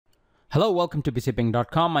Hello, welcome to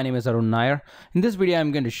PCPing.com. My name is Arun Nair. In this video,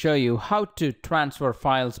 I'm going to show you how to transfer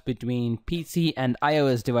files between PC and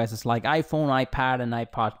iOS devices like iPhone, iPad, and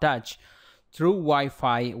iPod Touch through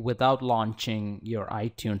Wi-Fi without launching your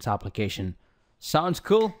iTunes application. Sounds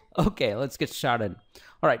cool? Okay, let's get started.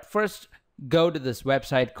 All right, first go to this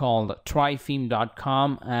website called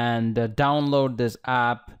trytheme.com and download this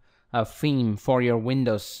app theme for your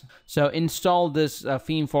Windows. So install this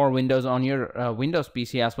theme for Windows on your Windows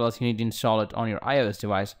PC, as well as you need to install it on your iOS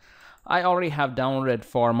device. I already have downloaded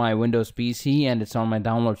for my Windows PC and it's on my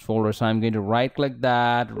downloads folder. So I'm going to right click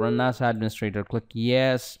that, run as administrator, click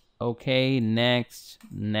yes, okay, next,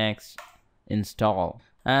 install,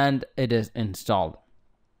 and it is installed.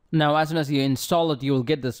 Now, as soon as you install it, you will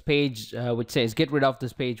get this page which says get rid of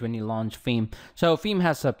this page when you launch Theme. So Theme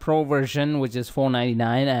has a Pro version, which is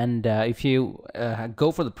 $4.99, and if you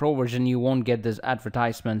go for the Pro version, you won't get this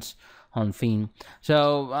advertisements on Theme.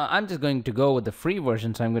 So I'm just going to go with the free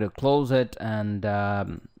version, so I'm going to close it, and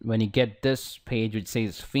when you get this page which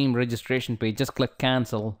says Theme registration page, just click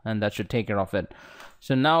cancel, and that should take care of it.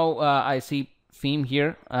 So now I see Theme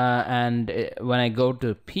here, and when I go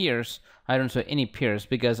to peers, I don't see any peers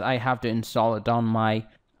because I have to install it on my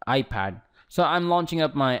iPad. So I'm launching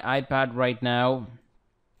up my iPad right now.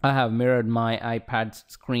 I have mirrored my iPad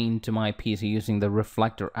screen to my PC using the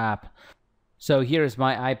Reflector app. So here is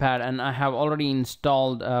my iPad, and I have already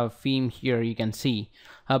installed Theme here, you can see,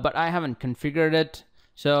 but I haven't configured it.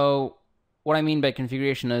 So what I mean by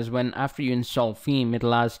configuration is when after you install Theme,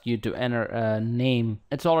 it'll ask you to enter a name.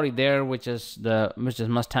 It's already there, which is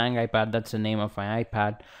Mustang iPad. That's the name of my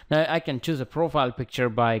iPad. Now I can choose a profile picture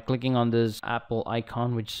by clicking on this Apple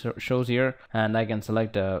icon, which shows here, and I can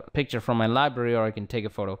select a picture from my library, or I can take a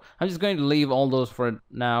photo. I'm just going to leave all those for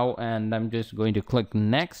now, and I'm just going to click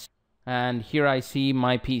next. And here I see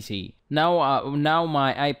my PC. Now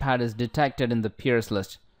my iPad is detected in the peers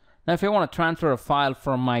list. Now, if I want to transfer a file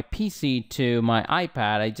from my PC to my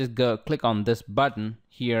iPad, I just click on this button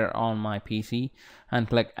here on my PC and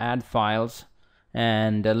click Add Files.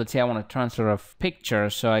 And let's say I want to transfer a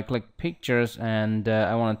picture, so I click Pictures, and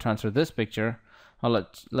I want to transfer this picture.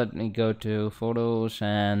 Let me go to Photos,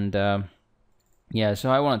 and yeah,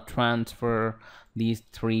 so I want to transfer these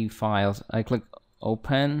three files. I click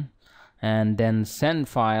Open, and then Send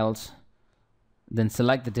Files. Then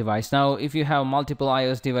select the device. Now, if you have multiple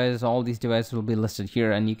iOS devices, all these devices will be listed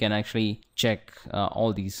here, and you can actually check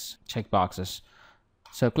all these checkboxes.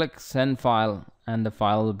 So click Send File, and the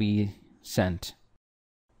file will be sent.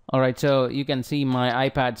 All right, so you can see my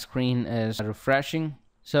iPad screen is refreshing.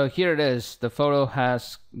 So here it is. The photo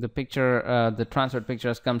has the picture, the transferred picture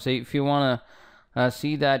has come. So if you want to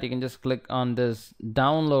see that, you can just click on this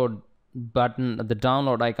download button, the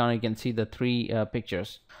download icon. You can see the three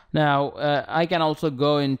pictures. Now I can also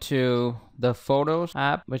go into the Photos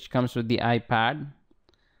app, which comes with the iPad,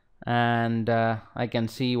 and I can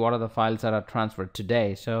see what are the files that are transferred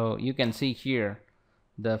today. So you can see here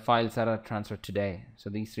the files that are transferred today. So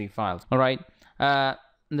these three files. All right,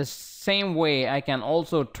 in the same way I can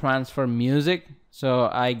also transfer music. So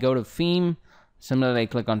I go to Theme, similarly I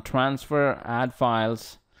click on Transfer, Add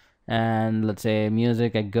Files, and let's say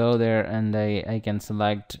music. I go there and I can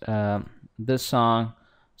select this song,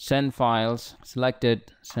 Send Files, select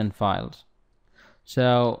it, Send Files.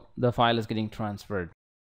 So the file is getting transferred.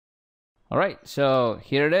 All right, so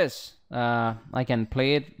here it is. I can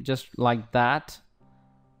play it just like that.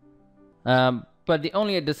 But the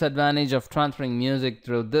only disadvantage of transferring music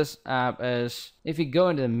through this app is if you go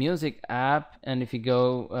into the Music app, and if you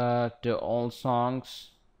go to All Songs,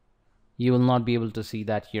 you will not be able to see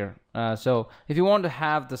that here. So if you want to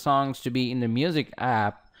have the songs to be in the Music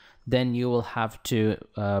app, then you will have to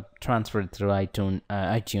transfer it through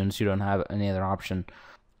iTunes. You don't have any other option.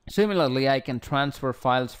 Similarly, I can transfer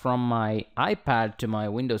files from my iPad to my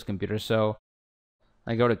Windows computer. So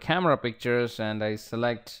I go to Camera Pictures, and I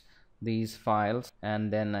select these files,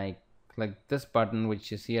 and then I click this button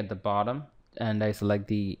which you see at the bottom, and I select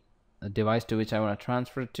the device to which I want to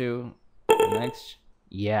transfer to. Next.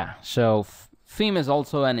 Yeah, so Theme is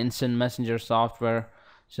also an instant messenger software,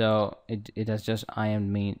 so it has just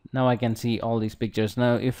IM'd me. Now I can see all these pictures.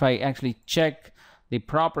 Now if I actually check the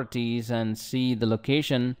properties and see the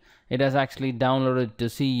location, it has actually downloaded to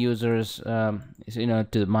see users,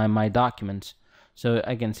 to my documents. So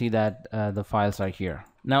I can see that the files are here.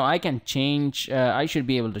 Now I can change, I should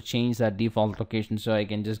be able to change that default location, so I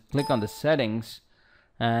can just click on the settings,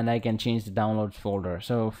 and I can change the downloads folder.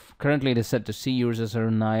 So currently it is set to C users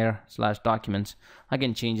or Nair /documents. I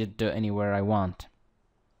can change it to anywhere I want.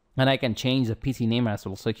 And I can change the PC name as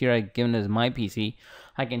well. So here I given as my PC.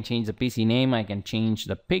 I can change the PC name. I can change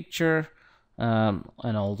the picture and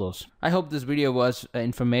all those. I hope this video was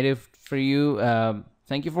informative for you.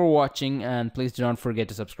 Thank you for watching, and please do not forget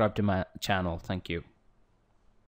to subscribe to my channel. Thank you.